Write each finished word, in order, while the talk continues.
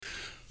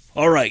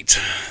All right,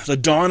 the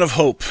dawn of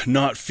hope,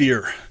 not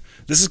fear.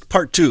 This is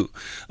part two.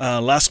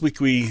 Last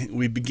week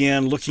we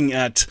began looking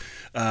at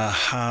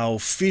how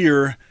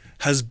fear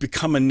has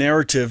become a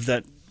narrative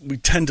that we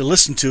tend to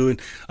listen to,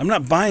 and I'm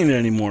not buying it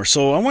anymore.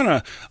 So I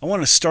want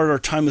to start our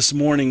time this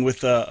morning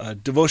with a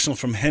devotional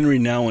from Henry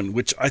Nouwen,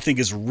 which I think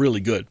is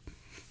really good.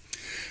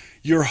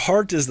 Your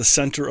heart is the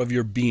center of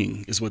your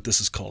being, is what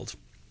this is called.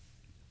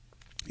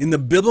 In the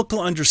biblical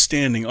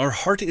understanding, our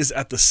heart is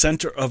at the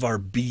center of our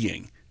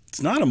being.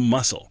 It's not a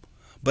muscle,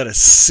 but a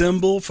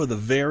symbol for the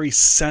very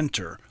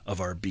center of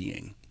our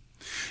being.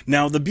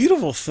 Now, the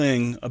beautiful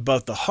thing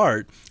about the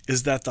heart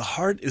is that the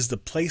heart is the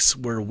place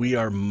where we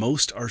are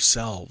most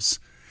ourselves.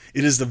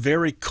 It is the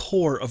very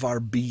core of our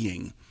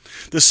being,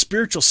 the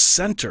spiritual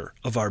center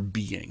of our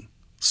being.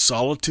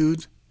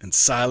 Solitude and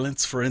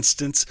silence, for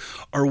instance,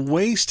 are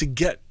ways to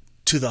get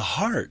to the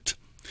heart,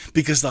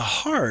 because the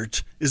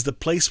heart is the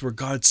place where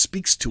God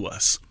speaks to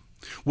us,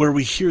 where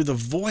we hear the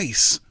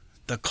voice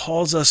that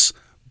calls us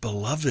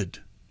beloved.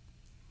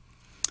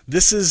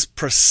 This is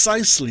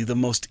precisely the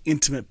most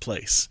intimate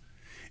place.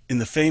 In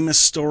the famous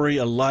story,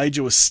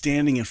 Elijah was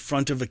standing in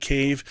front of a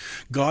cave.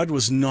 God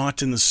was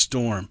not in the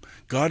storm.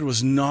 God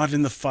was not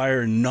in the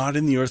fire, not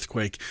in the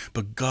earthquake,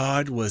 but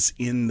God was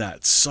in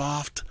that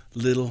soft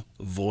little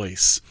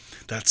voice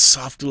that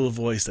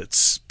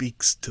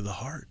speaks to the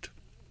heart.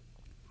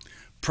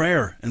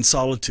 Prayer and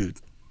solitude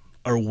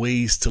are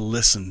ways to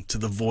listen to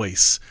the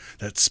voice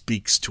that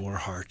speaks to our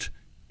heart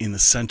in the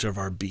center of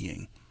our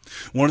being.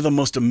 One of the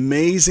most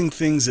amazing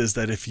things is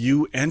that if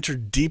you enter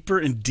deeper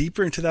and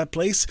deeper into that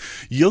place,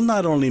 you'll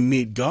not only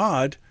meet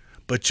God,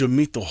 but you'll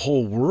meet the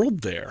whole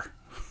world there.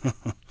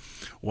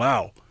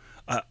 Wow.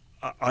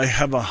 I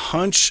have a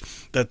hunch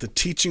that the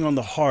teaching on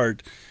the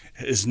heart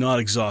is not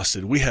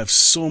exhausted. We have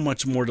so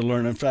much more to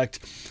learn. In fact,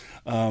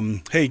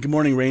 hey, good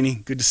morning, Rainey.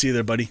 Good to see you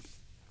there, buddy.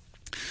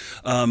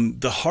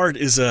 The heart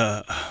is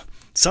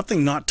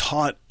something not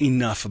taught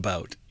enough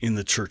about in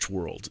the church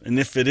world. And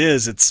if it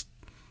is, it's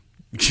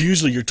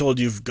usually you're told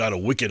you've got a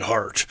wicked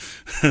heart.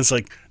 It's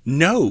like,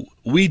 no,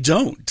 we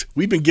don't.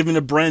 We've been given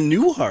a brand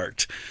new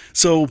heart.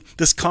 So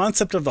this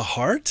concept of the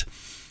heart,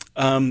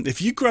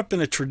 if you grew up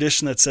in a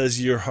tradition that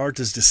says your heart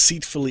is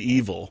deceitfully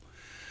evil,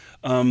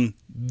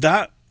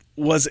 that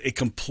was a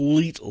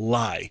complete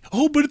lie.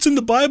 Oh, but it's in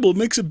the Bible. It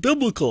makes it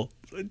biblical.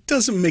 It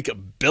doesn't make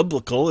it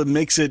biblical.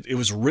 It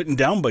was written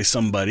down by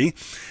somebody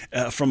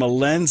from a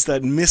lens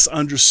that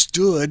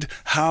misunderstood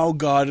how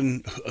God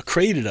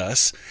created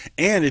us,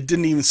 and it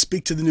didn't even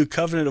speak to the new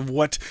covenant of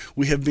what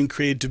we have been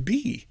created to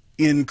be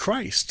in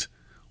Christ.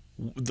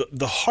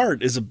 The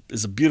heart is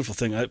a beautiful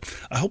thing.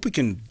 I hope we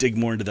can dig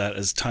more into that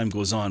as time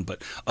goes on,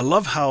 but I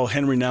love how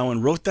Henry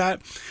Nouwen wrote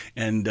that,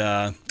 and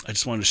I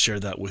just wanted to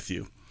share that with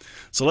you.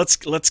 So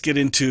let's get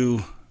into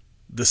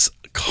this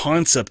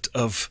concept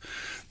of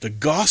the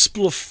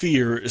gospel of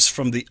fear is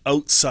from the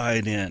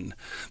outside in.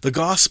 The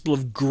gospel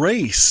of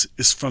grace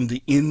is from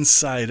the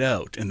inside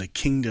out, and the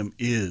kingdom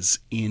is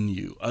in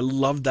you. I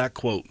love that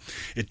quote.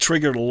 It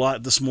triggered a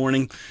lot this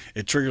morning.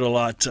 It triggered a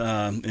lot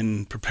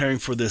in preparing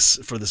for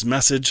this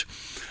message,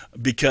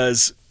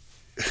 because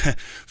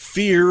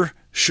fear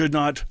should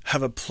not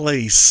have a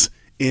place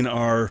in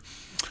our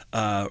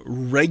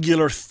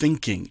regular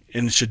thinking,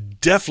 and it should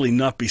definitely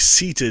not be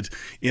seated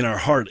in our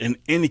heart in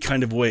any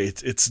kind of way.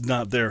 It's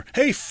not there.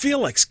 Hey,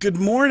 Felix, good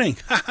morning.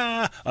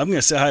 I'm going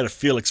to say hi to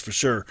Felix for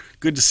sure.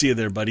 Good to see you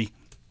there, buddy.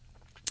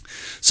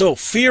 So,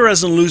 fear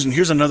as an illusion.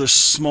 Here's another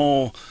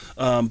small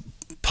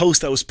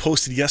post that was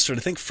posted yesterday.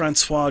 I think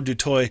Francois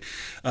Dutoy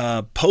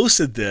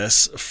posted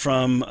this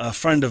from a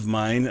friend of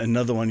mine.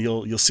 Another one,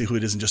 you'll see who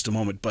it is in just a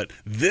moment. But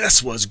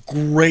this was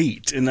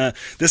great, and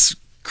this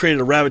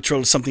created a rabbit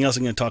trail to something else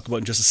I'm going to talk about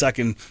in just a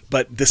second,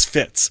 but this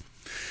fits.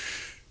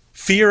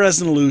 Fear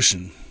as an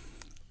illusion.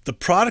 The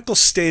prodigal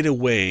stayed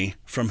away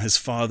from his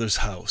father's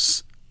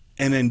house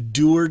and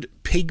endured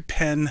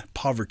pigpen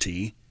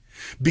poverty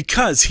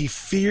because he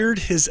feared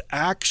his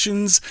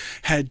actions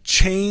had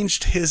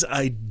changed his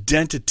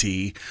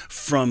identity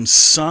from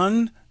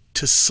son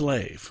to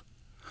slave,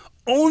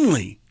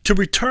 only to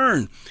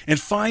return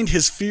and find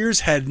his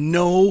fears had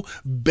no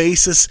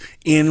basis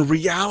in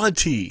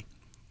reality.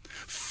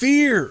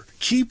 Fear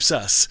keeps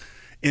us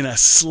in a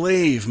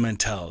slave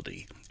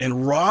mentality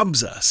and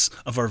robs us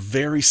of our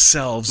very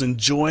selves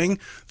enjoying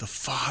the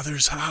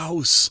Father's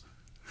house.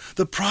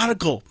 The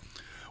prodigal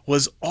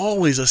was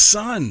always a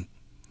son.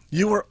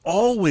 You are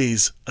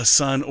always a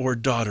son or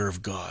daughter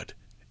of God.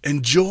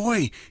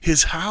 Enjoy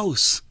his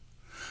house.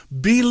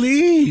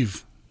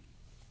 Believe.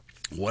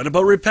 What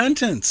about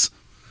repentance?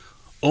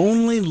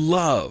 Only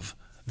love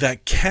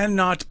that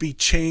cannot be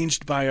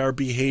changed by our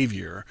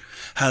behavior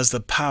has the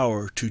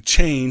power to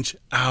change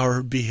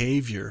our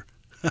behavior.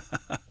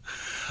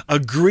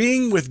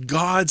 Agreeing with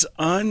God's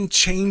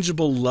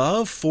unchangeable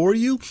love for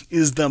you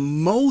is the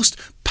most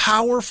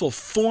powerful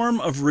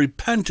form of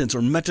repentance,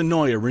 or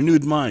metanoia,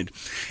 renewed mind,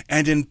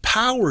 and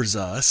empowers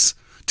us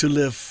to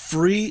live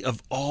free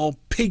of all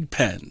pig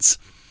pens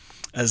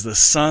as the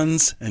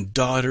sons and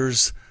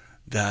daughters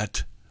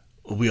that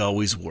we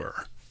always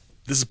were.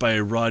 This is by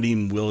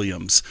Rodine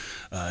Williams.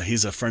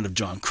 He's a friend of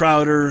John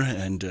Crowder,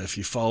 and if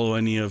you follow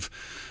any of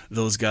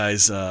those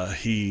guys,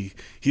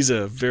 he's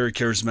a very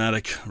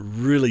charismatic,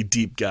 really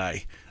deep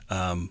guy.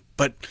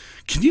 But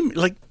can you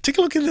take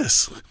a look at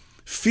this?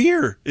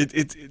 Fear.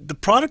 The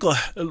prodigal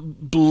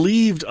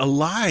believed a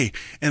lie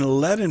and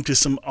led him to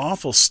some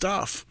awful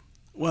stuff.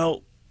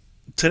 Well,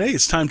 today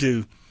it's time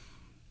to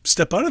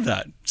step out of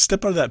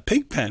that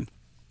pig pen.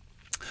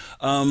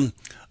 I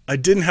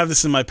didn't have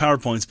this in my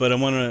PowerPoints, but I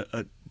want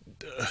to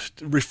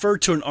refer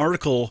to an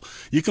article.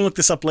 You can look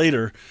this up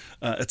later.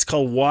 It's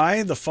called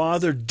Why the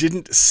Father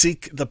Didn't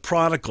Seek the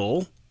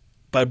Prodigal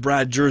by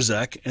Brad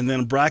Jersak, and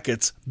then in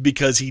brackets,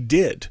 because he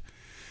did.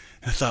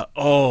 And I thought,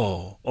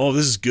 oh,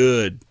 this is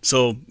good.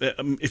 So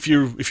if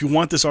you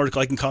want this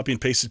article, I can copy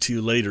and paste it to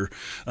you later.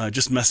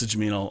 Just message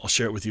me and I'll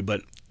share it with you.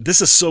 But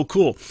this is so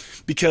cool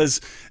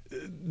because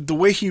the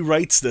way he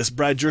writes this,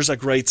 Brad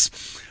Jersak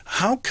writes,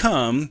 how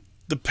come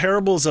the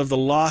parables of the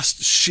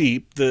lost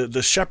sheep,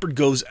 the shepherd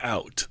goes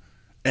out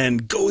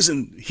and goes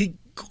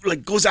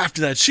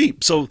after that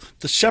sheep. So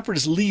the shepherd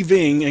is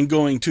leaving and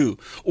going too.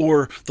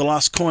 Or the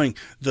lost coin,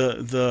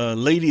 the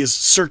lady is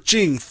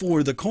searching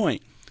for the coin.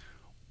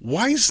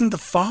 Why isn't the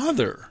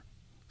father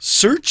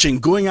searching,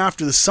 going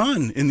after the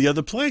son in the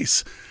other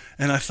place?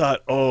 And I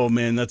thought, oh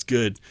man, that's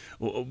good.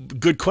 Well,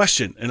 good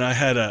question. And I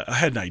had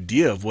an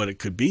idea of what it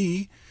could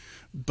be,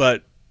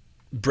 but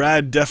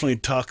Brad definitely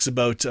talks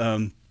about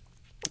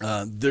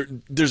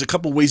there's a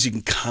couple ways you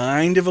can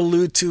kind of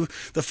allude to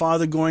the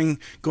father going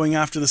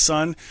after the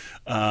son.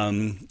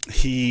 When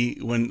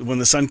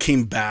the son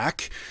came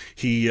back,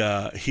 he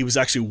was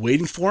actually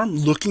waiting for him,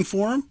 looking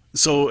for him.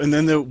 So, and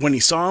then when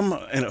he saw him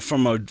and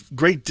from a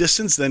great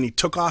distance, then he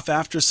took off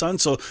after his son.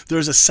 So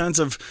there's a sense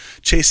of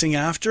chasing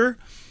after,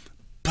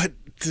 but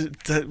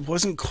that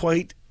wasn't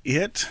quite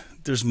it.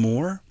 There's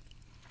more.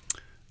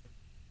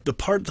 The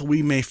part that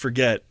we may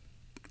forget,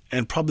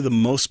 and probably the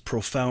most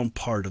profound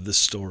part of this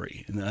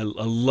story, and I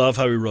love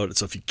how he wrote it.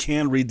 So if you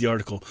can read the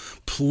article,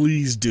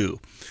 please do.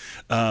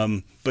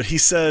 But he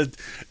said,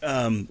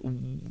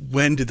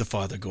 when did the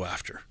father go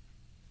after?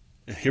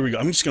 Here we go.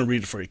 I'm just going to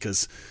read it for you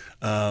because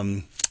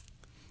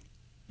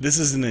this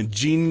is an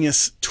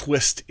ingenious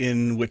twist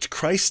in which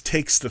Christ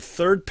takes the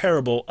third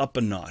parable up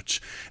a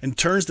notch and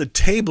turns the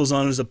tables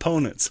on his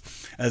opponents,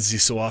 as he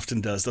so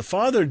often does. The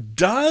father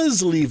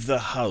does leave the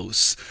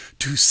house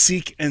to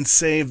seek and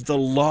save the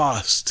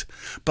lost.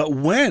 But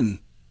when?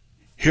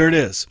 Here it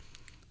is.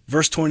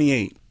 Verse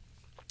 28.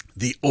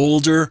 The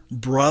older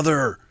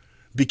brother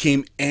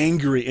became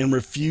angry and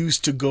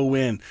refused to go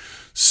in.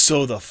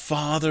 So the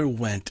father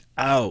went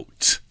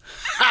out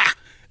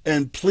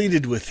and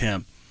pleaded with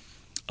him.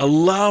 I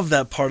love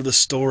that part of the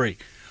story.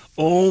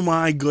 Oh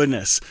my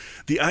goodness.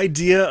 The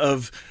idea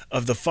of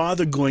the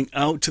father going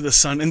out to the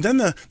son. And then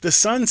the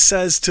son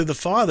says to the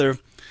father,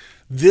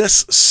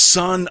 this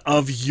son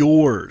of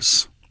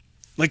yours.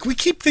 Like we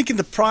keep thinking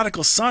the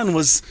prodigal son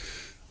was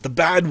the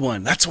bad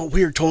one. That's what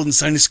we were told in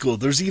Sunday school.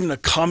 There's even a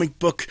comic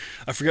book.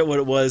 I forget what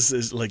it was.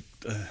 It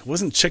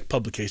wasn't Chick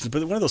Publications,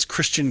 but one of those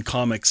Christian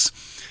comics.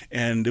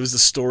 And it was the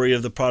story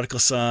of the prodigal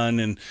son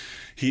and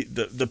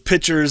the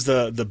pictures,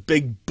 the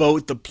big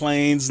boat, the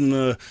planes,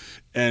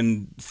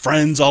 and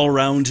friends all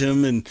around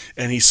him, and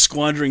he's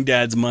squandering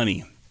dad's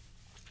money.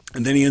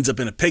 And then he ends up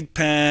in a pig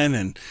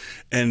pen,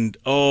 and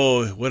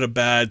oh, what a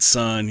bad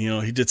son.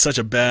 He did such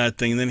a bad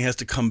thing, and then he has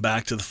to come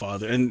back to the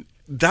father. And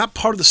that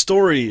part of the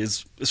story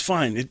is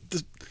fine.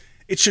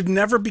 It should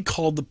never be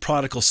called the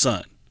prodigal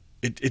son.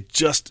 It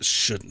just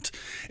shouldn't.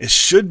 It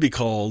should be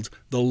called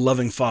the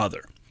loving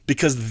father,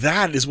 because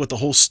that is what the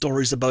whole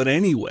story is about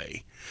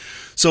anyway.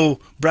 So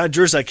Brad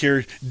Jersak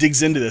here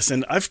digs into this,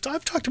 and I've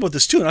talked about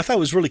this too, and I thought it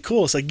was really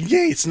cool. It's like,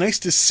 yay, it's nice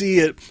to see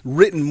it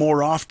written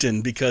more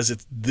often, because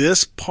it's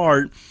this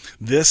part,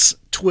 this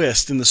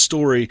twist in the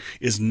story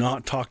is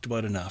not talked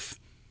about enough.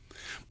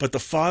 But the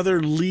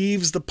father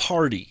leaves the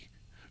party,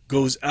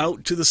 goes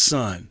out to the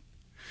son,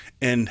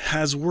 and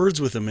has words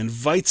with him,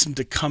 invites him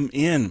to come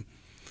in.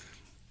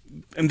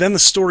 And then the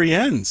story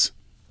ends.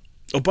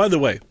 Oh, by the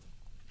way,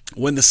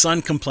 when the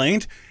son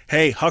complained,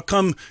 hey, how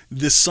come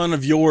this son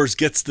of yours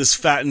gets this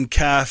fattened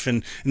calf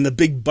and the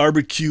big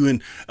barbecue,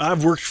 and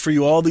I've worked for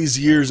you all these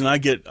years,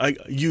 and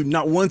you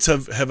not once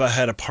have I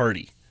had a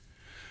party?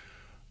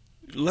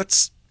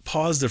 Let's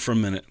pause there for a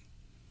minute.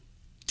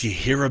 Do you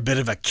hear a bit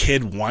of a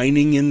kid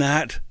whining in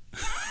that?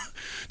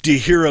 Do you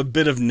hear a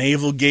bit of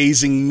navel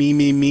gazing,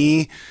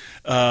 me,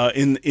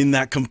 in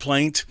that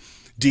complaint?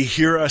 Do you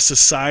hear a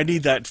society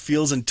that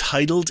feels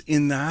entitled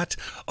in that?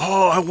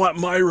 Oh, I want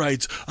my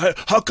rights.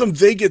 How come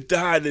they get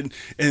that?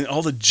 And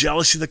all the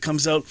jealousy that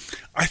comes out.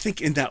 I think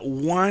in that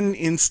one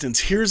instance,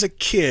 here's a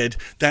kid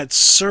that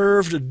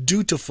served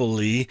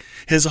dutifully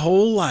his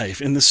whole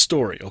life in this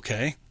story,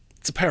 okay?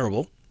 It's a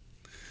parable.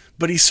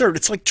 But he served.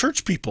 It's like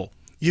church people.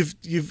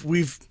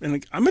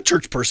 And I'm a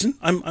church person.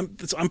 I'm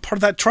part of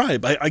that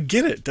tribe. I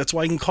get it. That's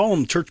why I can call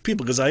them church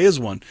people, because I is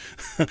one.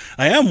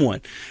 I am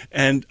one.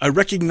 And I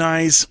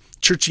recognize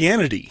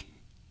churchianity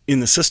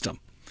in the system.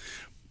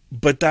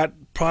 But that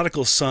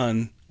prodigal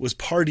son was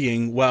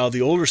partying while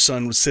the older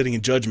son was sitting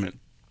in judgment,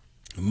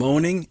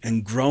 moaning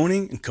and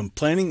groaning and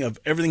complaining of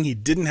everything he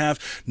didn't have,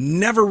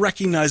 never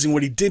recognizing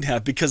what he did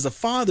have, because the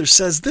father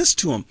says this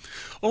to him,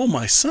 "Oh,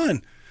 my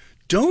son,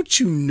 don't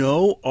you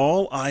know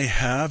all I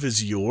have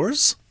is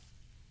yours?"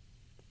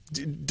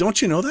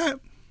 Don't you know that?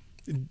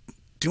 Do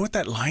you know what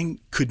that line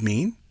could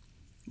mean?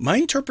 My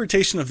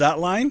interpretation of that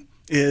line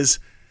is,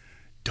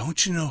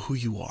 don't you know who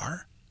you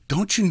are?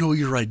 Don't you know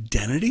your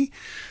identity?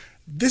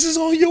 This is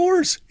all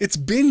yours. It's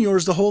been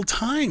yours the whole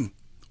time.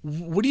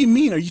 What do you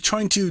mean? Are you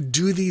trying to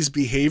do these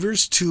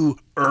behaviors to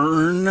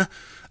earn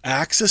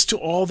access to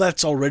all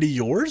that's already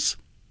yours?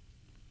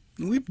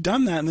 We've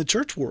done that in the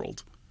church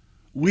world.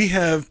 We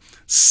have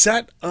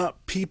set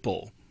up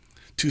people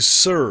to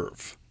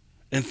serve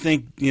and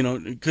think,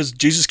 because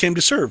Jesus came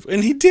to serve,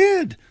 and he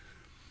did.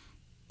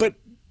 But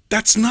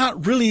that's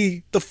not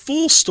really the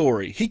full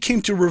story. He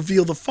came to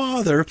reveal the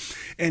Father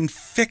and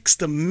fix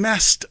the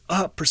messed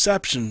up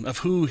perception of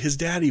who his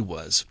daddy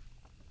was.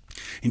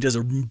 He does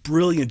a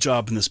brilliant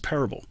job in this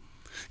parable,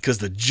 because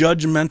the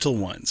judgmental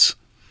ones,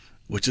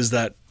 which is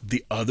that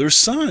the other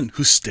son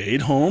who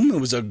stayed home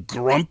and was a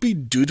grumpy,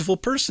 dutiful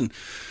person.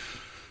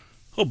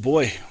 Oh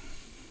boy,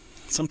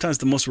 sometimes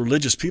the most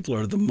religious people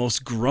are the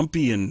most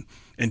grumpy and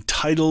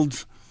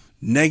entitled,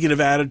 negative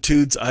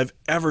attitudes I've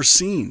ever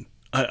seen.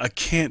 I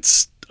can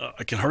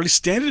hardly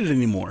stand it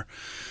anymore.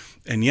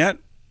 And yet,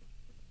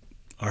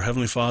 our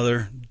Heavenly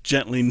Father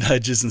gently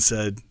nudges and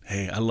said,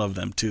 "Hey, I love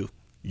them too.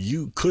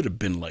 You could have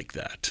been like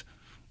that,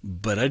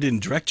 but I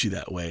didn't direct you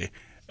that way.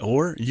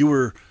 Or you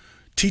were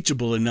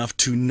teachable enough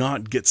to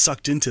not get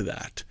sucked into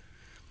that.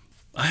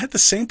 I had the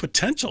same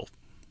potential,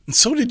 and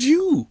so did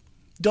you.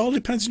 It all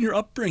depends on your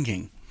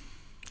upbringing."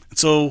 And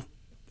so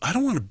I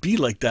don't want to be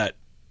like that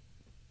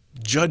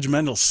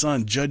judgmental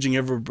son, judging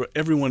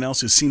everyone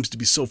else who seems to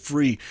be so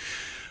free.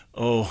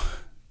 Oh,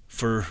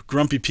 for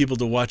grumpy people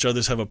to watch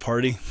others have a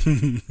party,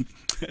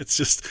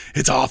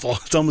 it's awful.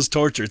 It's almost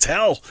torture. It's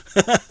hell.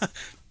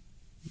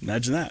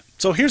 Imagine that.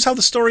 So here's how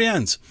the story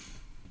ends.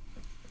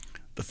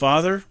 The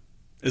father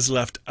is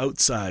left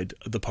outside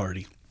of the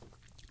party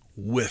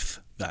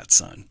with that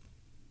son.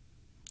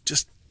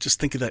 Just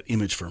think of that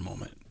image for a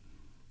moment.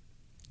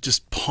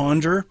 Just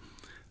ponder.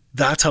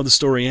 That's how the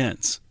story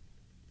ends.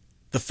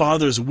 The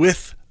father's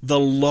with the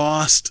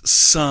lost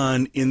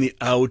son in the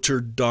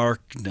outer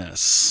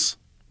darkness.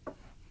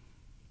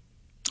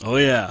 Oh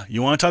yeah,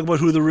 you want to talk about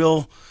who the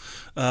real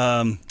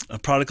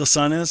prodigal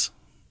son is?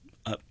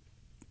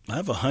 I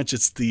have a hunch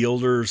it's the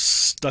older,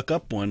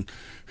 stuck-up one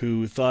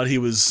who thought he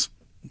was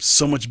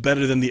so much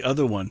better than the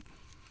other one.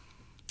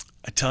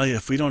 I tell you,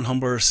 if we don't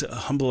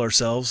humble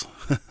ourselves,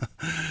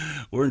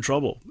 we're in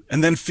trouble.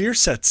 And then fear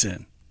sets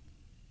in.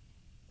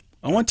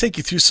 I want to take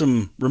you through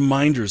some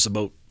reminders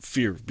about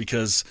fear,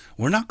 because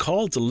we're not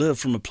called to live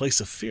from a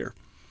place of fear.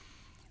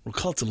 We're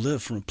called to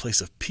live from a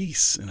place of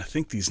peace. And I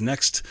think these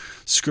next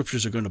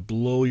scriptures are going to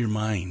blow your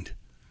mind.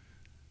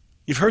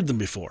 You've heard them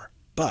before,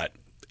 but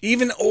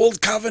even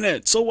Old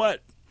Covenant, so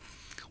what?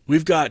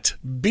 We've got,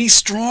 "Be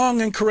strong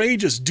and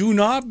courageous. Do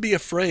not be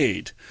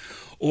afraid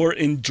or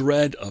in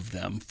dread of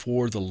them,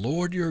 for the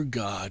Lord your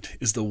God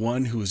is the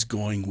one who is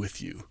going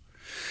with you.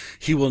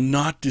 He will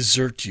not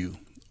desert you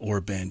or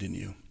abandon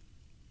you."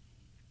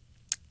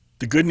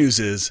 The good news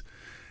is,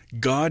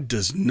 God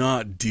does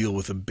not deal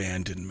with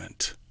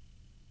abandonment.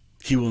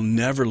 He will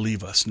never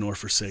leave us nor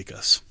forsake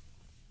us.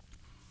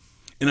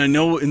 And I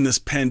know in this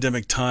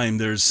pandemic time,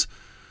 there's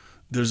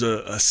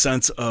a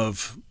sense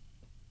of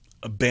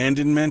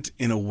abandonment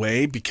in a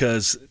way,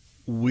 because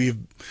we're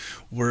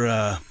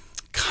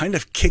kind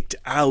of kicked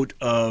out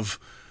of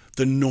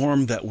the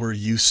norm that we're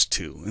used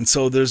to. And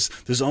so there's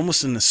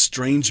almost an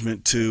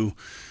estrangement to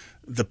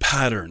the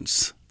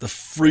patterns, the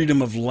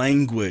freedom of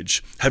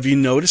language. Have you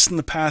noticed in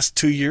the past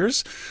 2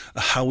 years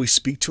how we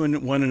speak to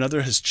one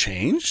another has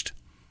changed?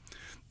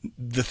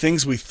 The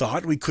things we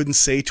thought we couldn't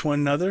say to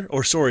one another,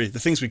 the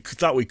things we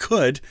thought we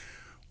could,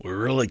 we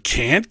really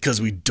can't, because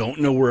we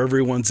don't know where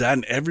everyone's at,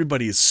 and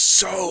everybody is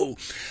so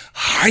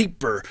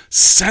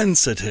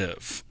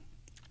hypersensitive.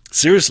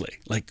 Seriously,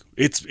 like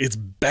it's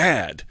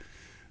bad.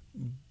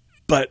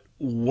 But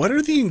what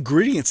are the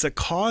ingredients that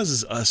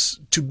causes us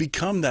to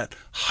become that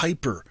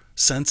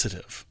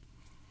hypersensitive?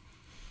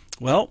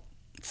 Well,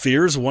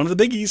 fear is one of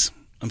the biggies.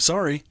 I'm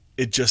sorry,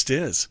 it just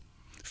is.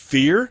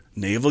 Fear,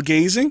 navel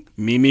gazing,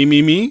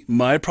 me,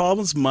 my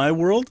problems, my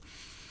world.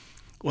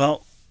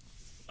 Well,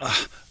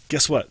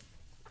 guess what?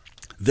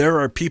 There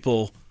are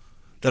people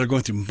that are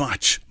going through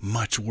much,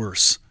 much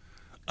worse.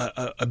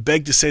 I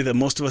beg to say that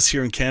most of us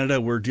here in Canada,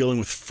 we're dealing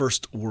with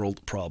first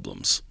world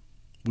problems.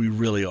 We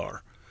really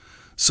are.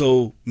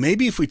 So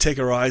maybe if we take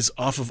our eyes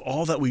off of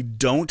all that we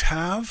don't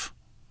have,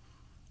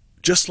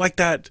 just like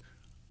that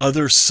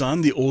other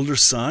son, the older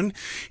son,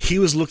 he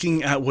was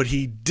looking at what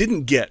he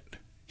didn't get.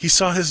 He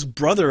saw his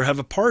brother have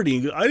a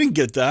party. I didn't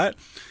get that.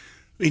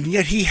 And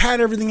yet he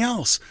had everything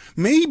else.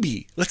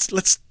 Maybe,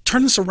 let's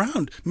turn this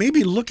around.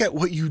 Maybe look at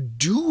what you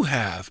do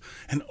have.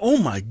 And oh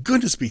my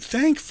goodness, be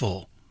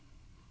thankful.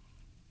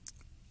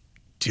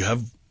 Do you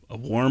have a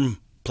warm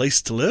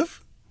place to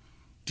live?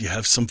 Do you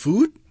have some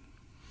food?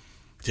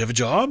 Do you have a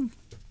job?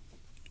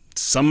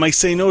 Some might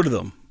say no to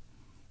them.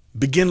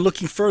 Begin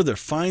looking further.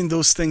 Find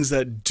those things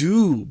that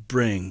do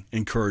bring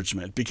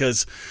encouragement,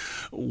 because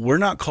we're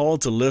not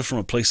called to live from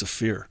a place of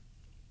fear.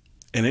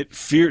 And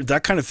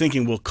that kind of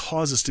thinking will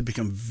cause us to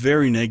become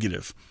very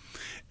negative.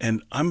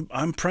 And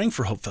I'm praying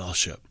for Hope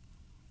Fellowship.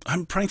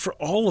 I'm praying for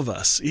all of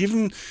us.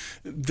 Even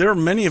there are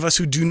many of us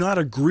who do not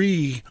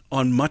agree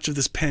on much of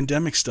this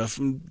pandemic stuff,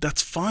 and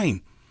that's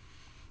fine.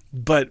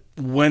 But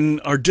when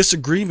our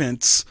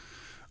disagreements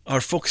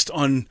are focused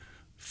on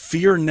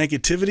fear and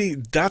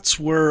negativity, that's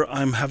where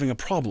I'm having a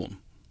problem.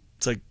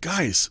 It's like,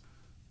 guys,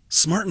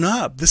 smarten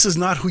up. This is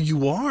not who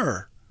you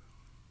are.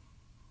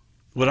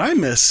 What I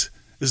miss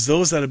is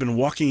those that have been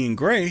walking in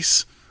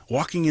grace,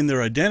 walking in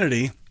their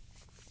identity,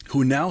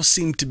 who now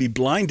seem to be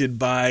blinded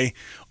by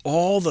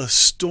all the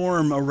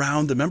storm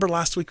around them. Remember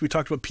last week we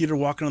talked about Peter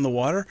walking on the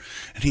water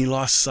and he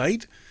lost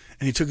sight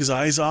and he took his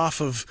eyes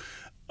off of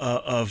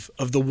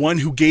the one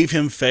who gave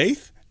him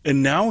faith,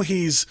 and now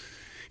he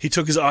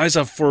took his eyes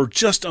off for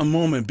just a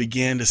moment,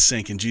 began to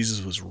sink, and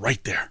Jesus was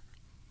right there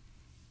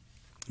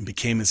and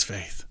became his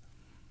faith.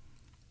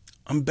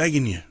 I'm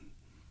begging you,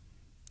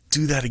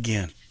 do that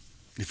again.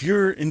 If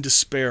you're in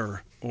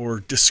despair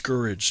or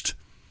discouraged,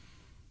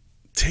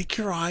 take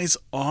your eyes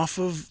off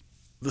of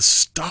the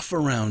stuff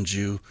around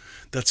you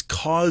that's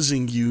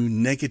causing you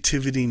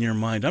negativity in your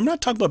mind. I'm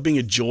not talking about being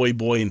a joy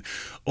boy and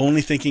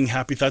only thinking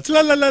happy thoughts.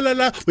 La la la la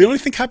la. We only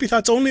think happy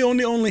thoughts. Only.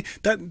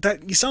 That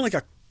you sound like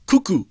a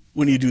cuckoo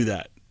when you do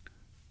that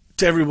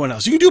to everyone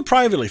else. You can do it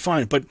privately,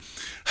 fine. But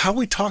how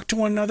we talk to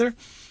one another,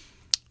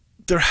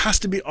 there has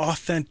to be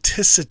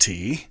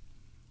authenticity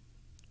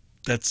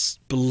that's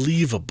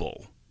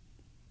believable.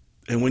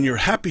 And when your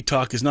happy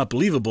talk is not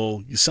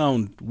believable, you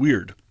sound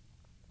weird.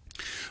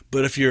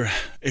 But if your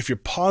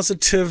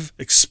positive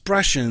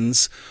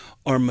expressions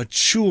are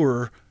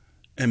mature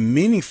and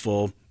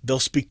meaningful, they'll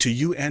speak to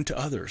you and to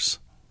others.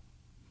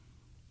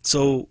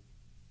 So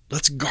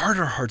let's guard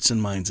our hearts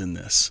and minds in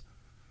this.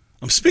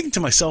 I'm speaking to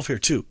myself here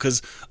too,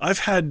 because I've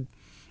had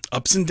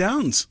ups and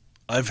downs.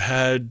 I've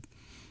had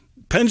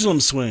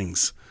pendulum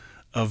swings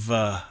of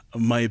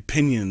my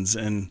opinions,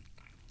 and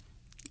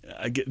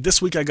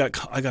this week I got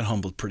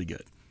humbled pretty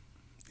good.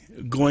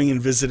 Going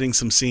and visiting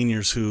some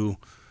seniors who,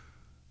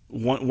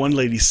 one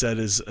lady said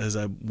as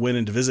I went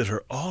in to visit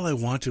her, all I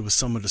wanted was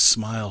someone to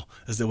smile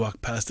as they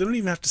walked past. They don't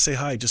even have to say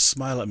hi, just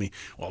smile at me.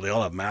 Well, they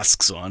all have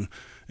masks on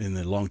in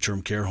the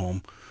long-term care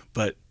home,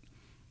 but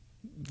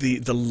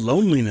the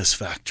loneliness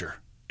factor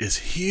is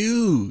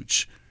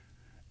huge.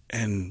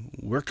 And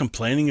we're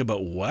complaining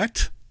about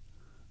what?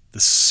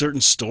 This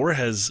certain store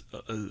has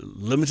a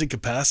limited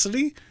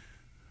capacity?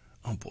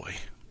 Oh boy.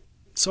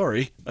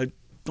 Sorry, I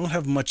don't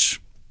have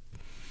much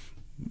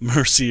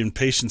mercy and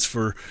patience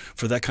for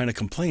that kind of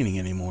complaining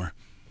anymore.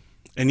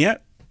 And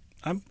yet,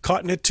 I'm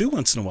caught in it too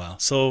once in a while.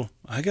 So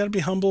I got to be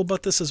humble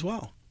about this as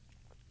well.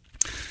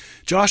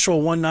 Joshua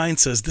 1:9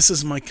 says, "This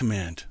is my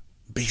command.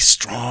 Be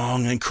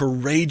strong and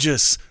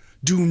courageous.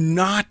 Do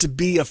not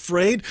be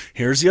afraid."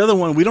 Here's the other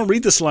one. We don't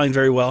read this line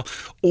very well.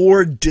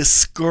 "Or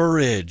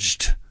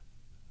discouraged."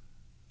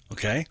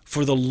 Okay?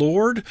 "For the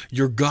Lord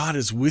your God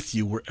is with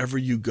you wherever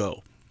you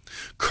go."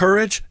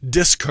 Courage,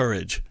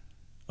 discourage.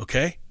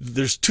 Okay?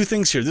 There's two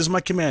things here. This is my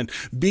command.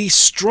 Be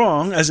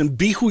strong, as in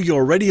be who you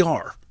already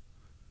are.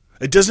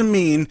 It doesn't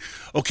mean,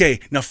 okay,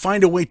 now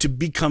find a way to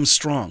become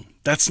strong.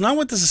 That's not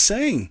what this is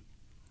saying.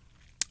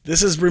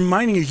 This is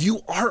reminding you,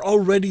 you are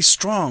already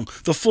strong.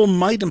 The full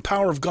might and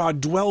power of God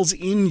dwells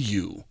in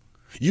you.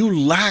 You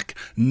lack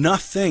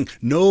nothing,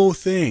 no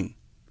thing.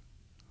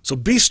 So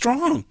be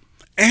strong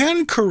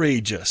and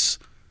courageous.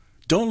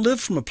 Don't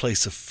live from a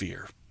place of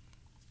fear,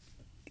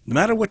 no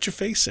matter what you're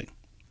facing.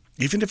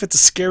 Even if it's a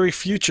scary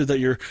future that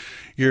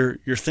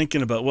you're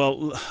thinking about.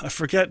 Well, I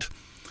forget,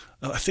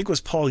 I think it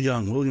was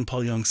William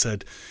Paul Young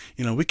said,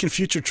 we can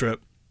future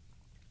trip,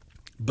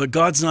 but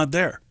God's not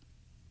there.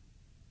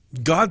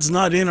 God's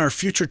not in our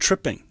future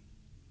tripping.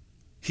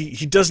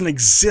 He doesn't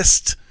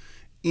exist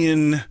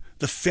in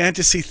the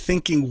fantasy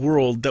thinking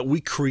world that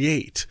we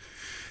create.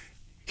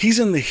 He's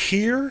in the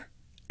here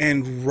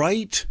and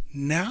right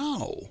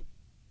now.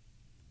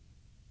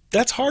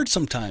 That's hard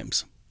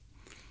sometimes.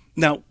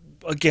 Now,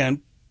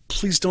 again,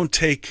 please don't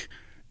take,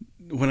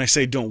 when I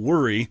say don't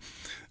worry,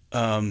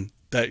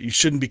 that you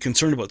shouldn't be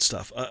concerned about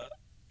stuff.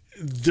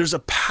 There's a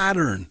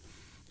pattern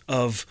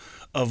of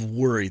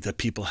worry that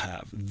people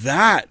have.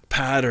 That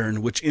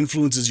pattern, which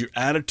influences your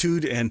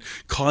attitude and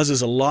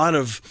causes a lot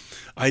of,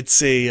 I'd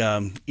say,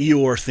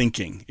 Eeyore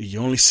thinking. You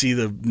only see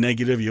the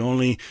negative. You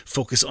only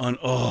focus on,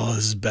 oh,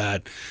 this is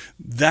bad.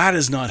 That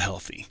is not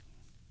healthy.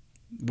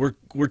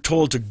 We're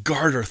told to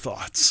guard our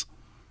thoughts.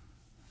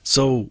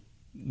 So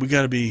we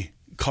got to be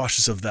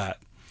cautious of that.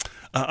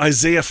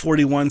 Isaiah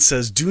 41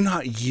 says, "Do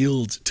not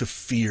yield to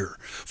fear,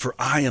 for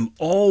I am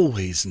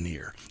always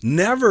near.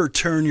 Never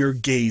turn your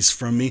gaze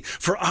from me,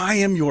 for I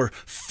am your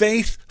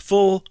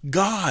faithful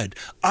God.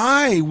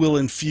 I will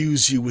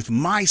infuse you with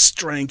my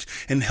strength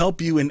and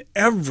help you in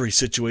every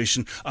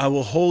situation. I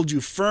will hold you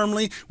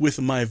firmly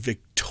with my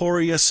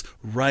victorious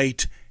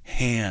right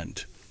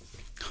hand."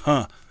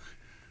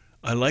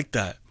 I like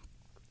that.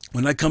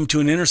 When I come to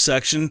an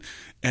intersection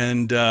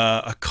and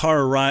a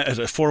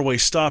four-way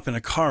stop and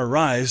a car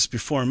arrives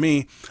before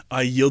me,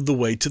 I yield the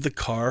way to the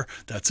car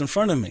that's in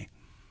front of me.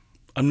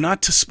 I'm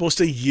not supposed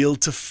to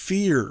yield to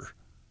fear,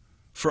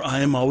 for I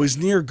am always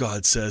near,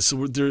 God says.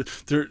 So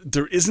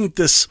there isn't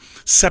this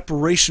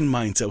separation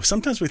mindset.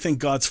 Sometimes we think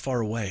God's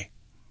far away.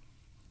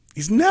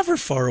 He's never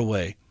far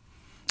away.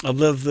 I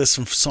love this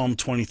from Psalm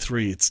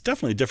 23. It's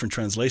definitely a different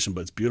translation,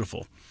 but it's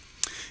beautiful.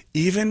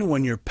 "Even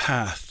when your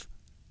path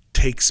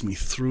takes me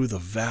through the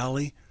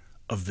valley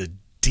of the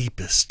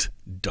deepest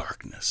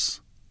darkness,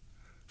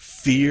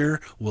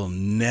 fear will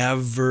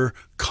never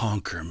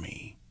conquer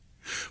me.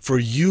 For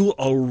you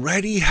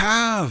already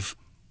have.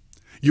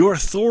 Your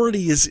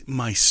authority is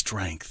my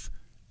strength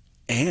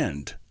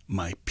and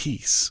my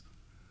peace."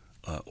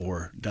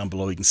 Or down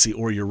below you can see,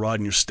 "Or your rod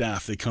and your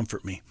staff, they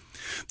comfort me.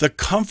 The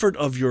comfort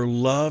of your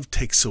love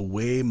takes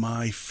away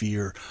my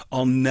fear.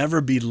 I'll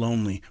never be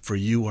lonely, for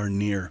you are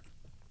near."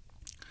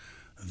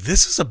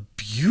 This is a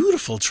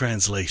beautiful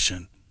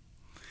translation.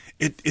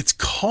 It's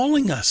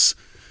calling us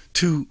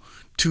to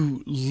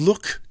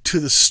look to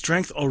the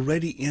strength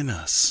already in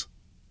us.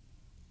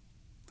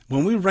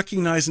 When we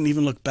recognize and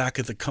even look back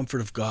at the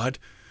comfort of God,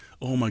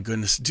 oh my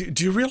goodness,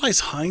 do you realize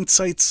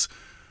hindsight's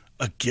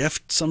a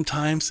gift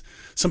sometimes?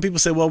 Some people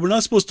say, well, we're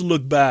not supposed to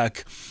look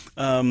back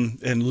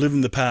and live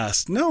in the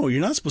past. No,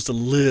 you're not supposed to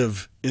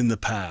live in the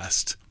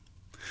past.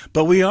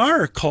 But we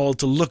are called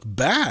to look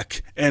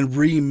back and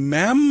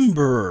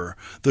remember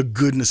the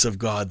goodness of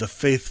God, the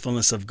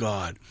faithfulness of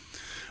God.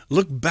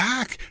 Look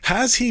back.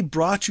 Has He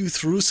brought you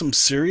through some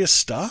serious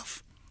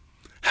stuff?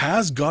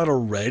 Has God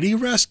already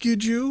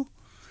rescued you?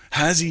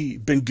 Has He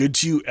been good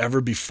to you ever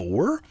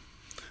before?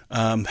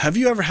 Have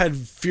you ever had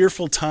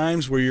fearful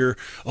times where you're,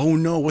 oh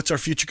no, what's our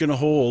future going to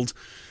hold?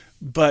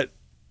 But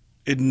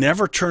it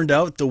never turned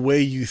out the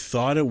way you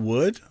thought it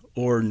would,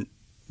 or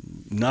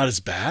not as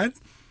bad?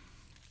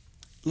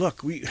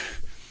 Look,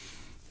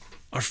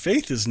 our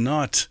faith is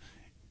not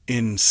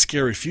in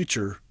scary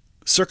future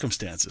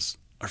circumstances.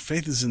 Our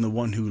faith is in the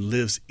one who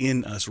lives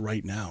in us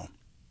right now.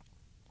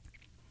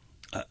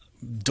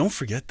 Don't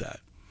forget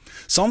that.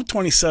 Psalm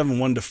 27,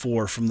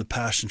 1-4 from the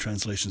Passion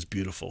Translation is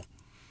beautiful.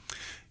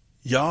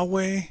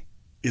 "Yahweh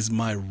is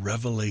my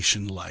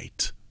revelation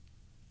light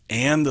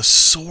and the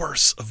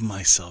source of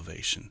my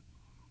salvation.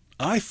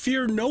 I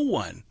fear no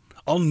one.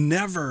 I'll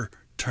never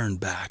turn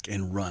back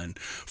and run.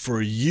 For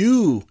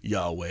you,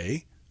 Yahweh,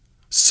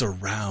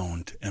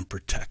 surround and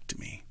protect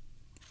me.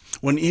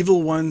 When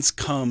evil ones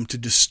come to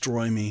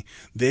destroy me,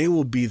 they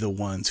will be the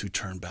ones who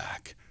turn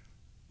back.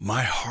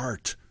 My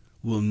heart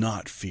will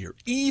not fear.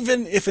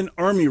 Even if an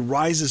army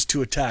rises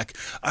to attack,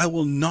 I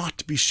will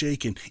not be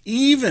shaken,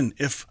 even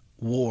if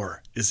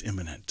war is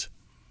imminent.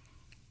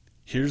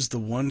 Here's the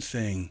one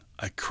thing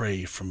I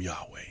crave from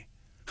Yahweh.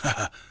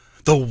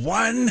 The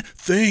one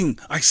thing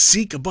I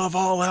seek above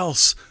all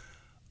else.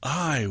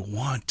 I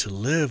want to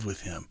live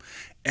with Him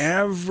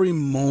every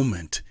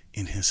moment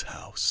in His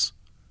house,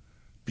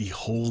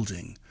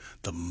 beholding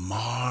the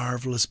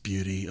marvelous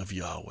beauty of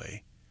Yahweh,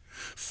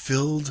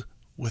 filled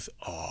with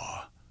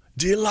awe,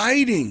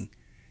 delighting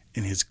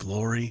in His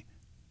glory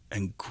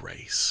and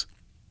grace.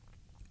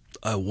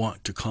 I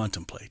want to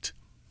contemplate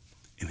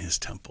in His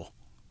temple."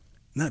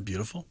 Isn't that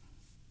beautiful?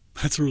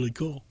 That's really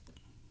cool.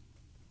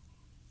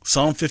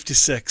 Psalm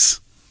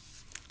 56.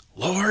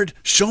 "Lord,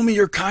 show me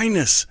your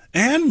kindness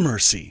and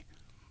mercy,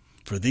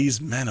 for these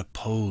men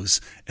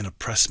oppose and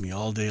oppress me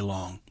all day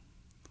long."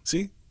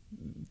 See,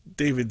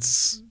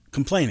 David's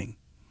complaining.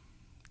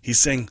 He's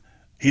saying,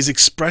 he's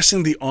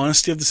expressing the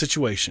honesty of the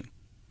situation.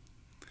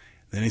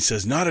 Then he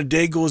says, "Not a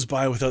day goes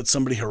by without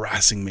somebody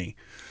harassing me.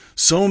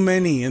 So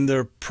many in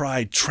their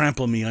pride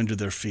trample me under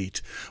their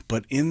feet.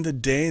 But in the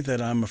day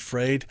that I'm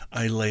afraid,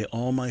 I lay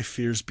all my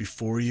fears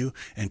before you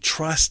and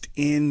trust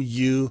in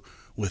you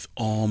with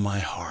all my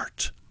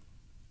heart.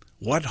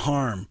 What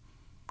harm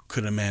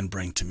could a man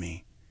bring to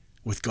me?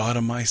 With God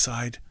on my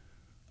side,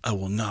 I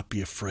will not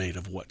be afraid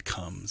of what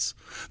comes.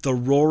 The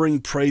roaring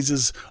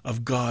praises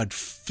of God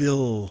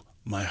fill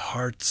my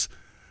heart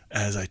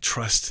as I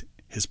trust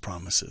His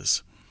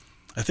promises."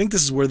 I think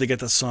this is where they get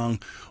that song,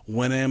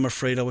 "When I am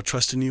afraid, I will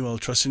trust in you, I will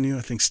trust in you."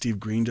 I think Steve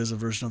Green does a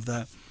version of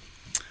that.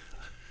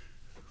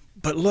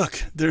 But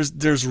look,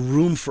 there's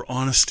room for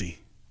honesty.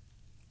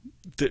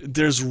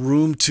 There's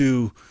room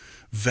to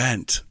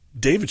vent.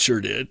 David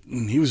sure did,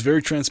 and he was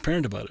very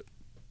transparent about it.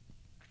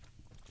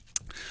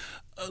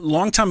 A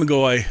long time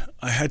ago, I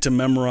had to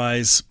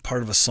memorize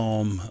part of a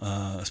psalm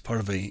as part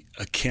of a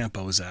camp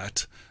I was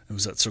at. It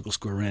was at Circle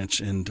Square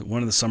Ranch, and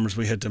one of the summers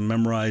we had to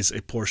memorize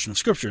a portion of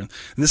Scripture. And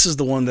this is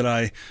the one that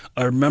I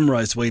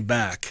memorized way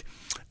back.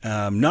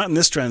 Not in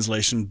this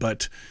translation,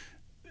 but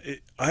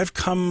I've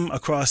come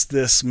across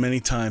this many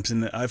times,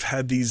 and I've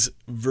had these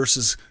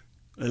verses,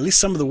 at least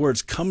some of the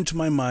words, come to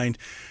my mind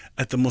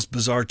at the most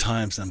bizarre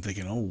times. I'm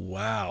thinking, oh,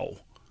 wow.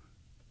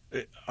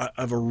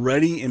 I've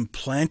already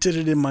implanted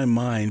it in my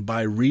mind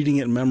by reading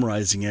it and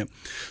memorizing it,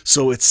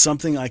 so it's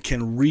something I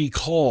can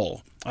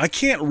recall. I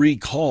can't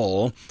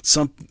recall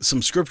some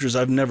scriptures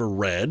I've never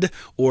read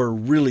or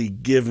really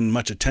given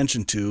much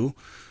attention to,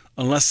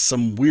 unless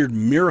some weird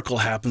miracle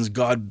happens.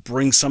 God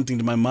brings something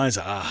to my mind.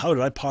 How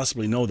did I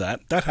possibly know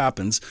that? That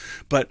happens.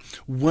 But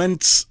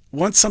once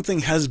something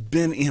has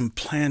been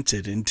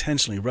implanted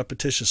intentionally,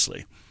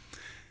 repetitiously,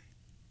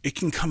 it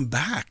can come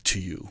back to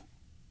you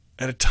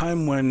at a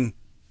time when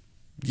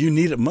you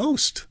need it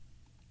most.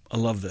 I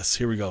love this.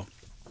 Here we go.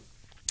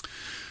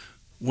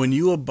 When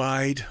you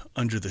abide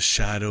under the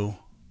shadow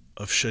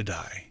of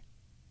Shaddai,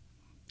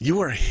 you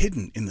are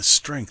hidden in the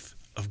strength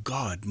of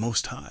God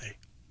Most High.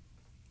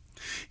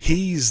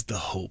 He's the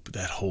hope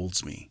that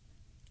holds me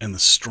and the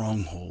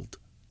stronghold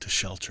to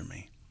shelter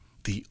me,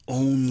 the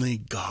only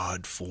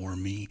God for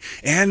me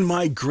and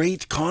my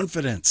great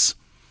confidence.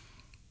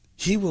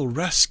 He will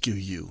rescue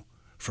you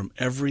from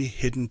every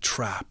hidden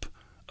trap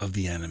of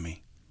the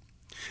enemy,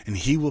 and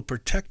he will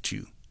protect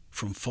you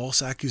from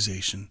false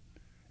accusation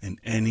and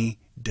any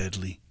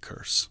deadly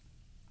curse.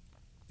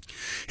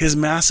 His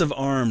massive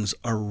arms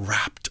are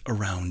wrapped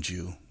around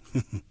you,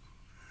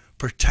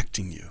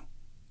 protecting you.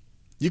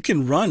 You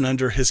can run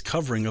under his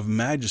covering of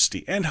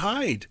majesty and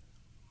hide.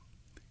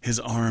 His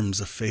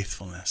arms of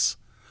faithfulness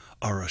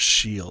are a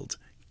shield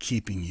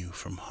keeping you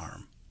from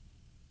harm.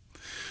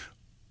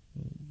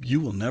 You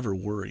will never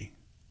worry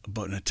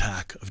about an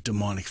attack of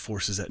demonic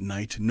forces at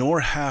night,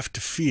 nor have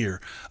to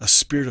fear a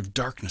spirit of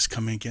darkness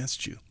coming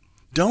against you.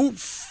 Don't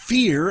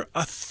fear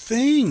a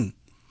thing,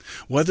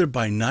 whether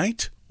by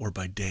night or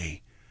by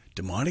day.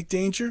 Demonic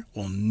danger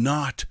will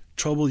not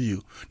trouble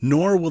you,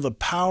 nor will the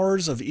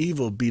powers of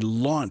evil be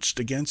launched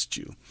against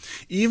you.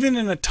 Even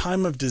in a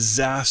time of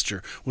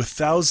disaster, with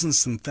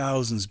thousands and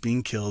thousands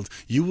being killed,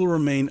 you will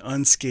remain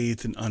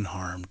unscathed and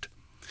unharmed.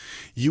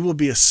 You will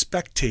be a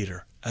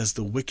spectator as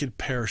the wicked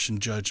perish in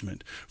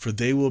judgment, for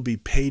they will be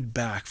paid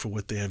back for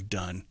what they have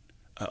done.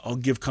 I'll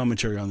give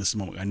commentary on this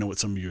in a moment. I know what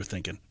some of you are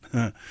thinking.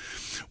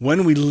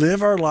 When we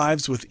live our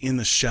lives within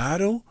the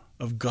shadow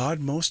of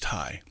God Most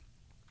High,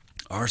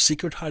 our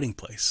secret hiding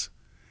place,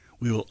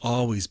 we will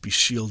always be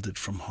shielded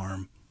from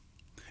harm.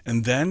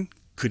 And then,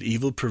 could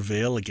evil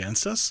prevail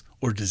against us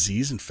or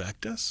disease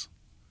infect us?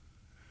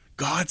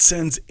 God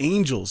sends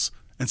angels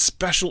and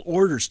special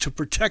orders to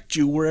protect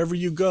you wherever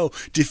you go,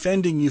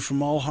 defending you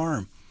from all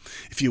harm.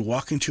 If you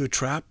walk into a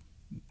trap,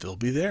 they'll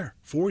be there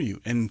for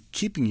you and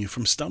keeping you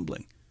from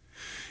stumbling.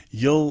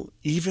 You'll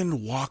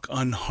even walk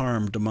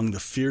unharmed among the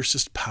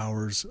fiercest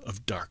powers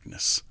of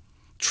darkness,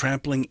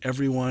 trampling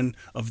every one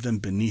of them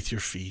beneath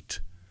your feet.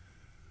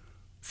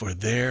 For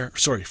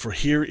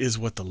here is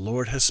what the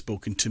Lord has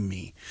spoken to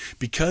me.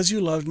 Because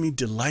you loved me,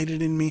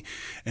 delighted in me,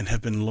 and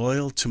have been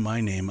loyal to my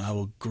name, I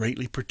will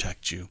greatly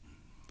protect you.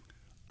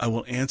 I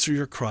will answer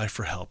your cry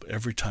for help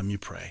every time you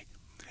pray,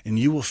 and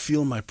you will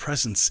feel my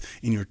presence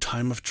in your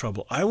time of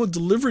trouble. I will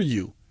deliver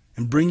you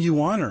and bring you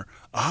honor.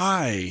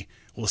 I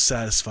will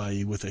satisfy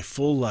you with a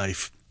full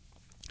life.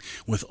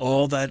 With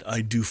all that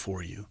I do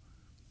for you,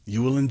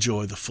 you will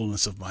enjoy the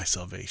fullness of my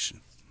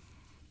salvation.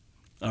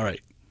 All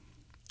right.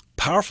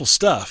 Powerful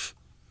stuff,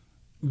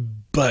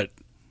 but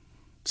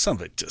some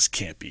of it just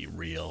can't be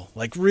real.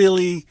 Like,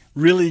 really,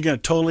 you're going to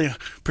totally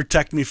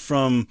protect me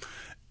from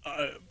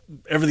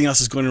everything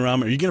else is going around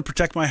me? Are you going to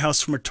protect my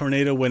house from a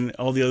tornado when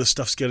all the other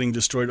stuff's getting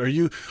destroyed? Are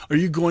you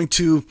going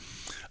to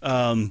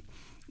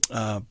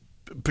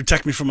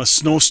protect me from a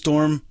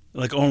snowstorm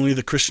like only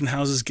the Christian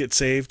houses get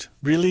saved?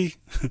 Really?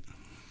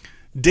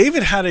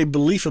 David had a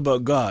belief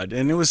about God,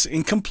 and it was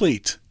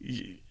incomplete.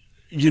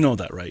 You know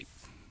that, right?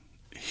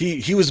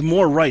 He was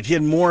more right. He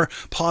had more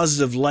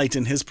positive light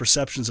in his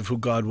perceptions of who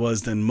God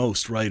was than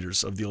most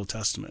writers of the Old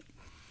Testament.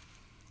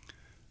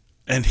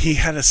 And he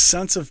had a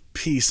sense of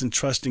peace and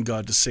trust in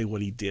God to say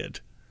what he did.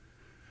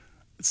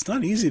 It's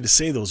not easy to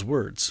say those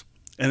words.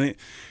 And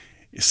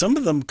some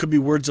of them could be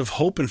words of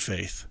hope and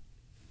faith.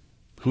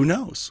 Who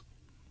knows?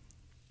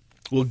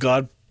 Will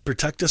God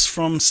protect us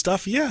from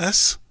stuff?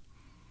 Yes.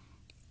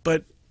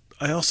 But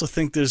I also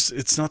think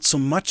it's not so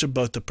much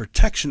about the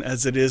protection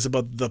as it is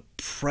about the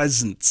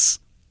presence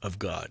of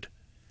God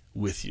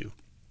with you.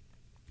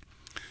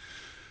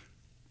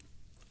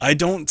 I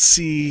don't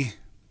see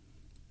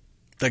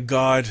that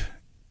God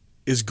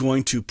is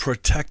going to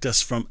protect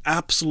us from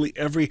absolutely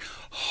every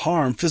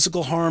harm,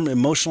 physical harm,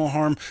 emotional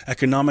harm,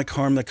 economic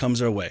harm that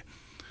comes our way.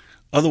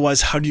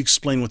 Otherwise, how do you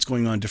explain what's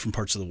going on in different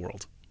parts of the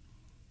world?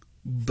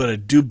 But I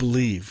do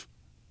believe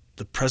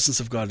the presence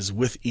of God is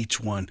with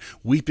each one,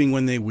 weeping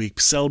when they weep,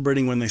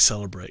 celebrating when they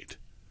celebrate.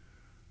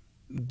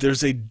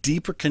 There's a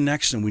deeper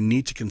connection we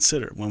need to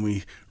consider when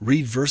we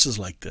read verses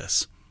like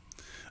this.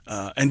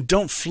 And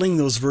don't fling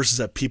those verses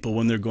at people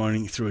when they're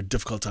going through a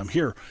difficult time.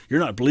 Here, you're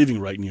not believing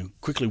right, and you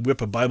quickly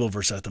whip a Bible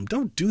verse at them.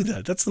 Don't do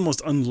that. That's the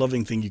most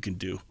unloving thing you can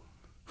do.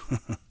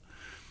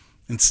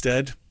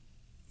 Instead,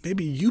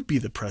 maybe you be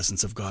the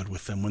presence of God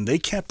with them when they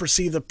can't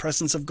perceive the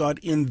presence of God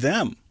in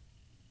them.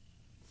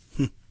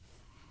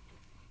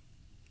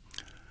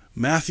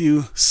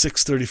 Matthew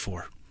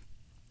 6:34.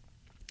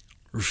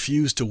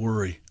 Refuse to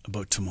worry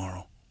about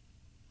tomorrow,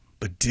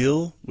 but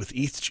deal with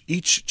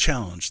each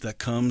challenge that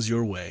comes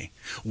your way.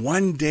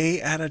 One day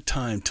at a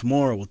time.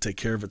 Tomorrow will take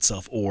care of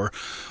itself, or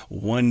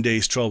one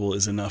day's trouble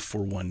is enough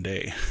for one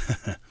day.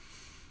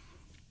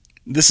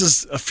 This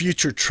is a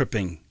future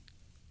tripping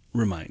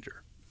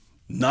reminder.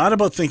 Not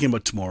about thinking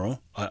about tomorrow.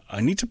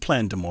 I need to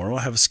plan tomorrow.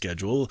 I have a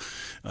schedule.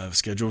 I have a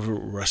schedule for the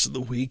rest of the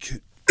week,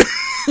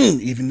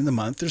 even in the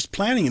month. There's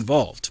planning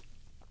involved.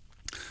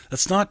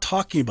 That's not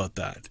talking about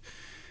that.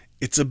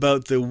 It's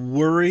about the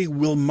worry,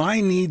 will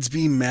my needs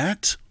be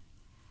met?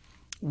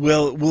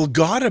 Will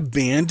God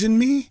abandon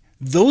me?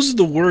 Those are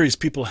the worries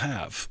people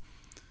have.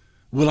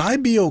 Will I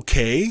be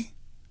okay?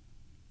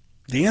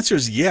 The answer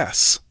is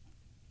yes.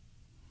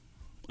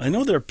 I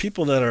know there are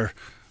people that are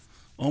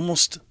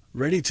almost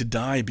ready to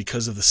die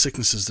because of the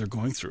sicknesses they're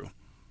going through.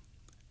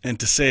 And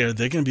to say, are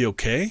they going to be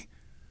okay?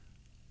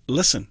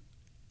 Listen,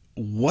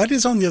 what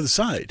is on the other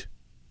side?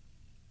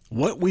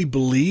 What we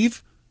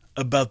believe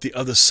about the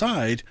other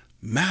side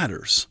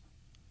matters.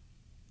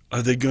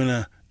 Are they going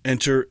to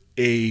enter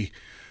a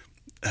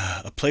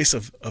place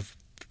of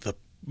the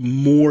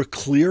more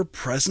clear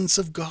presence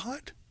of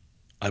God?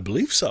 I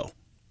believe so.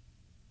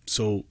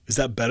 So is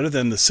that better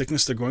than the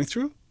sickness they're going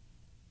through?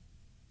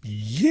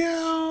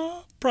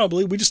 Yeah,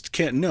 probably. We just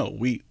can't know.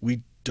 We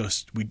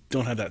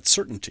don't have that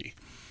certainty.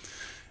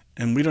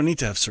 And we don't need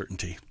to have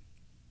certainty.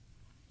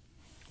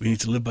 We need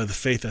to live by the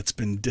faith that's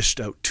been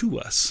dished out to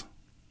us.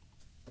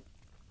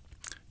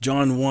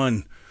 John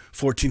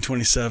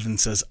 1:14-27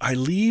 says, I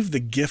leave the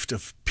gift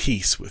of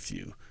peace with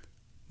you,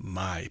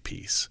 my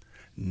peace,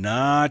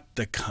 not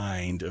the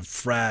kind of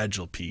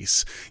fragile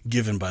peace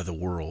given by the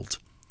world,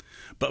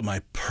 but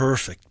my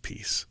perfect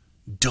peace.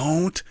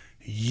 Don't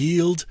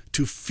yield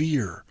to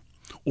fear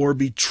or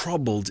be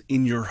troubled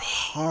in your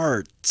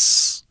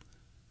hearts.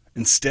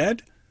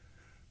 Instead,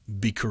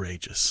 be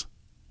courageous.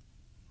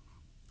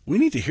 We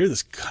need to hear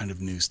this kind of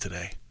news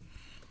today.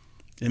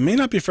 It may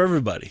not be for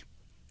everybody.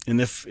 And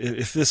if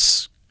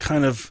this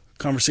kind of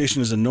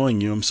conversation is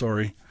annoying you, I'm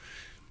sorry.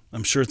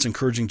 I'm sure it's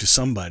encouraging to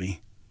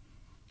somebody.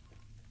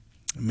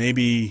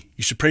 Maybe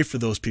you should pray for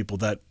those people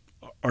that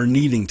are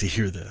needing to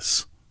hear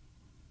this.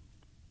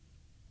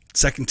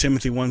 2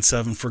 Timothy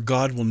 1:7, for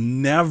God will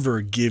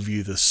never give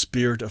you the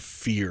spirit of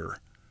fear,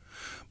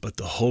 but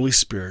the Holy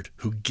Spirit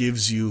who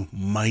gives you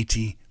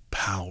mighty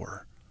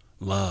power,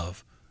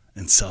 love,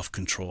 and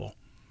self-control.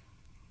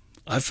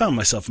 I've found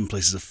myself in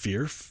places of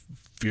fear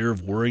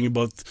of worrying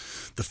about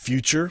the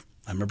future.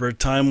 I remember a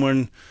time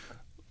when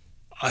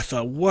I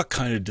thought, what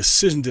kind of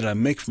decision did I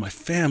make for my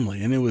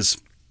family? And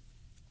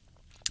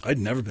I'd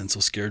never been so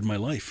scared in my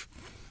life.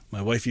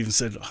 My wife even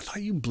said, I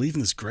thought you believe in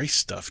this grace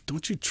stuff.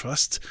 Don't you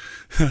trust?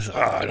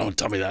 Don't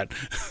tell me that.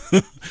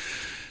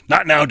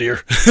 Not now,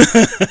 dear.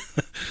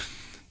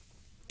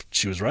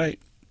 She was right.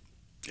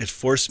 It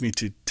forced me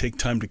to take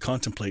time to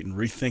contemplate and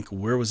rethink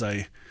where was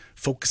I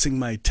focusing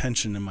my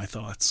attention and my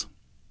thoughts.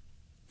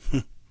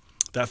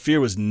 That fear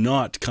was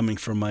not coming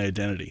from my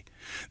identity.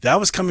 That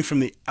was coming from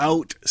the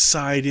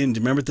outside in. Do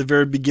you remember at the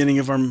very beginning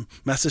of our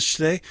message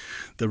today?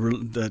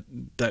 The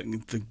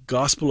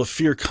gospel of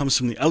fear comes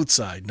from the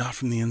outside, not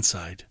from the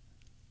inside.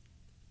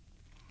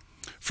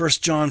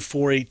 1 John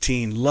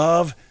 4:18,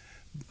 love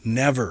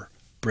never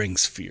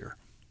brings fear.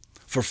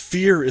 For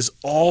fear is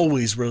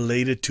always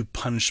related to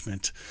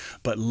punishment,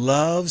 but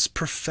love's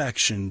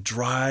perfection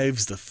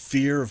drives the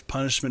fear of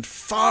punishment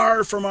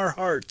far from our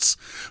hearts.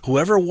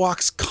 Whoever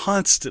walks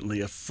constantly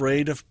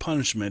afraid of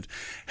punishment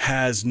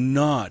has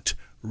not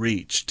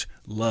reached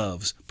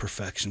love's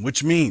perfection,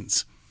 which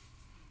means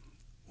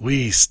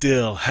we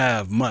still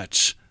have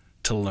much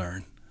to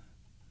learn.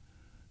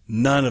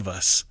 None of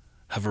us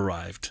have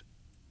arrived.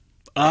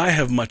 I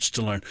have much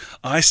to learn.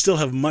 I still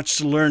have much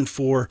to learn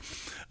for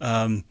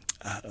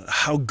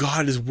how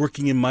God is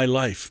working in my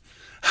life,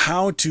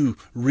 how to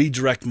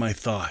redirect my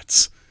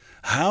thoughts,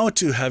 how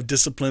to have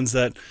disciplines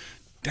that,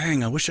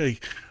 dang, I wish I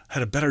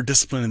had a better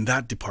discipline in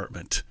that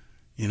department.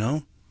 You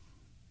know,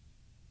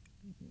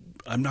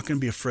 I'm not going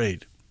to be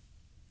afraid.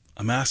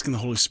 I'm asking the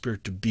Holy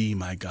Spirit to be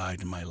my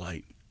guide and my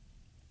light.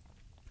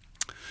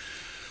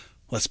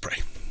 Let's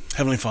pray.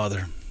 Heavenly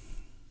Father,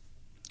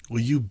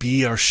 will you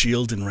be our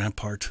shield and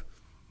rampart?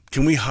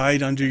 Can we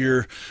hide under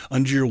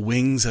your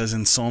wings as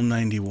in Psalm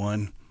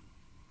 91?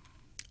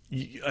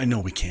 I know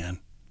we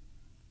can.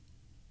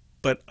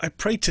 But I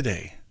pray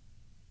today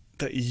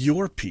that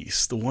your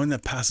peace, the one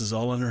that passes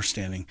all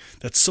understanding,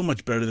 that's so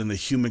much better than the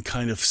human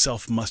kind of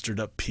self-mustered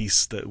up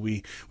peace that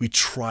we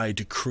try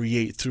to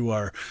create through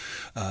our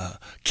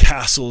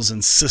castles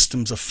and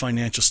systems of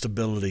financial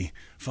stability.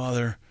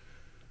 Father,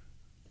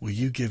 will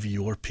you give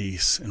your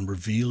peace and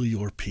reveal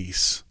your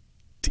peace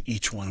to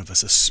each one of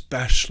us,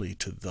 especially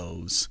to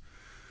those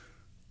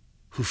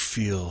who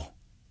feel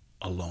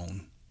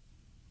alone,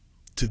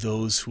 to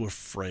those who are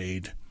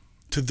afraid,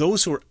 To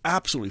those who are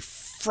absolutely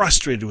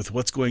frustrated with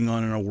what's going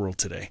on in our world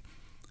today,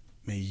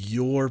 may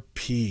your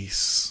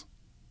peace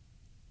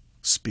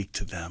speak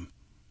to them.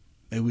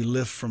 May we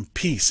live from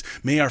peace.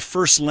 May our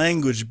first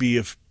language be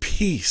of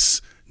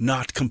peace,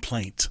 not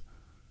complaint.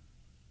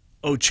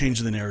 Change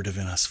the narrative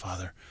in us,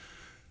 Father.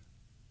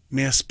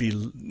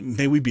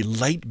 May we be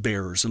light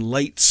bearers and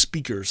light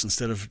speakers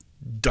instead of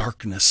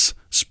darkness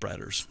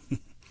spreaders.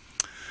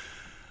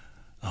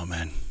 Oh,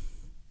 man.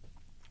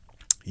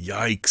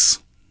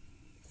 Yikes.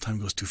 Time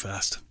goes too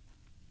fast.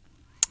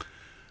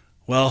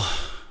 Well,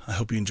 I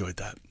hope you enjoyed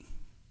that.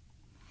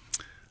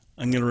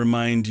 I'm going to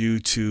remind you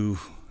to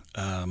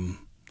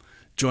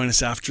join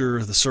us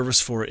after the service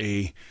for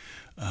a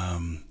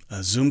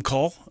Zoom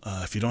call.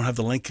 If you don't have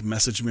the link,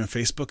 message me on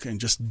Facebook and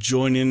just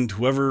join in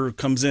whoever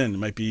comes in. It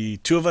might be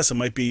 2 of us. It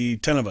might be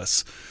 10 of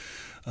us.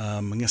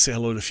 I'm going to say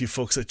hello to a few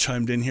folks that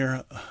chimed in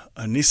here.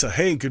 Anissa,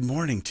 hey, good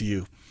morning to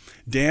you.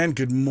 Dan,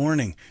 good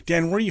morning.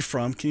 Dan, where are you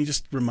from? Can you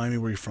just remind me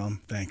where you're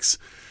from? Thanks.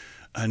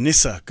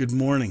 Nissa, good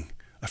morning.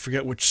 I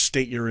forget which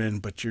state you're in,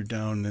 but you're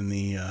down in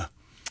the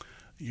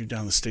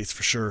States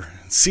for sure.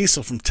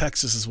 Cecil from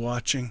Texas is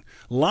watching.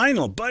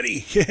 Lionel,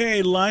 buddy.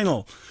 Yay,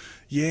 Lionel.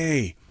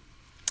 Yay.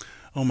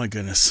 Oh, my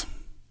goodness.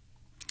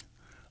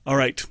 All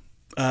right.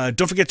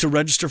 Don't forget to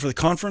register for the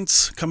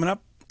conference coming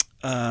up.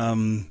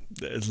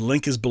 The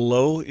link is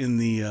below in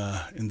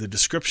the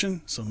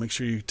description, so make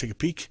sure you take a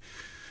peek.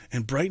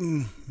 And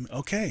Brighton,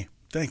 okay.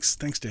 Thanks,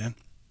 Dan.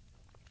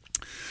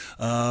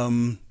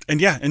 And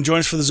join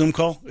us for the Zoom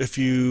call. If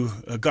you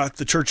got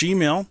the church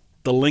email,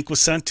 the link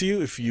was sent to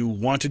you. If you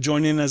want to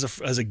join in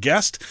as a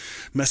guest,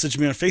 message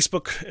me on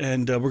Facebook,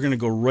 and we're going to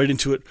go right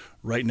into it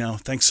right now.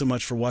 Thanks so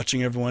much for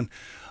watching, everyone.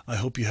 I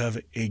hope you have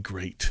a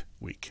great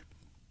week.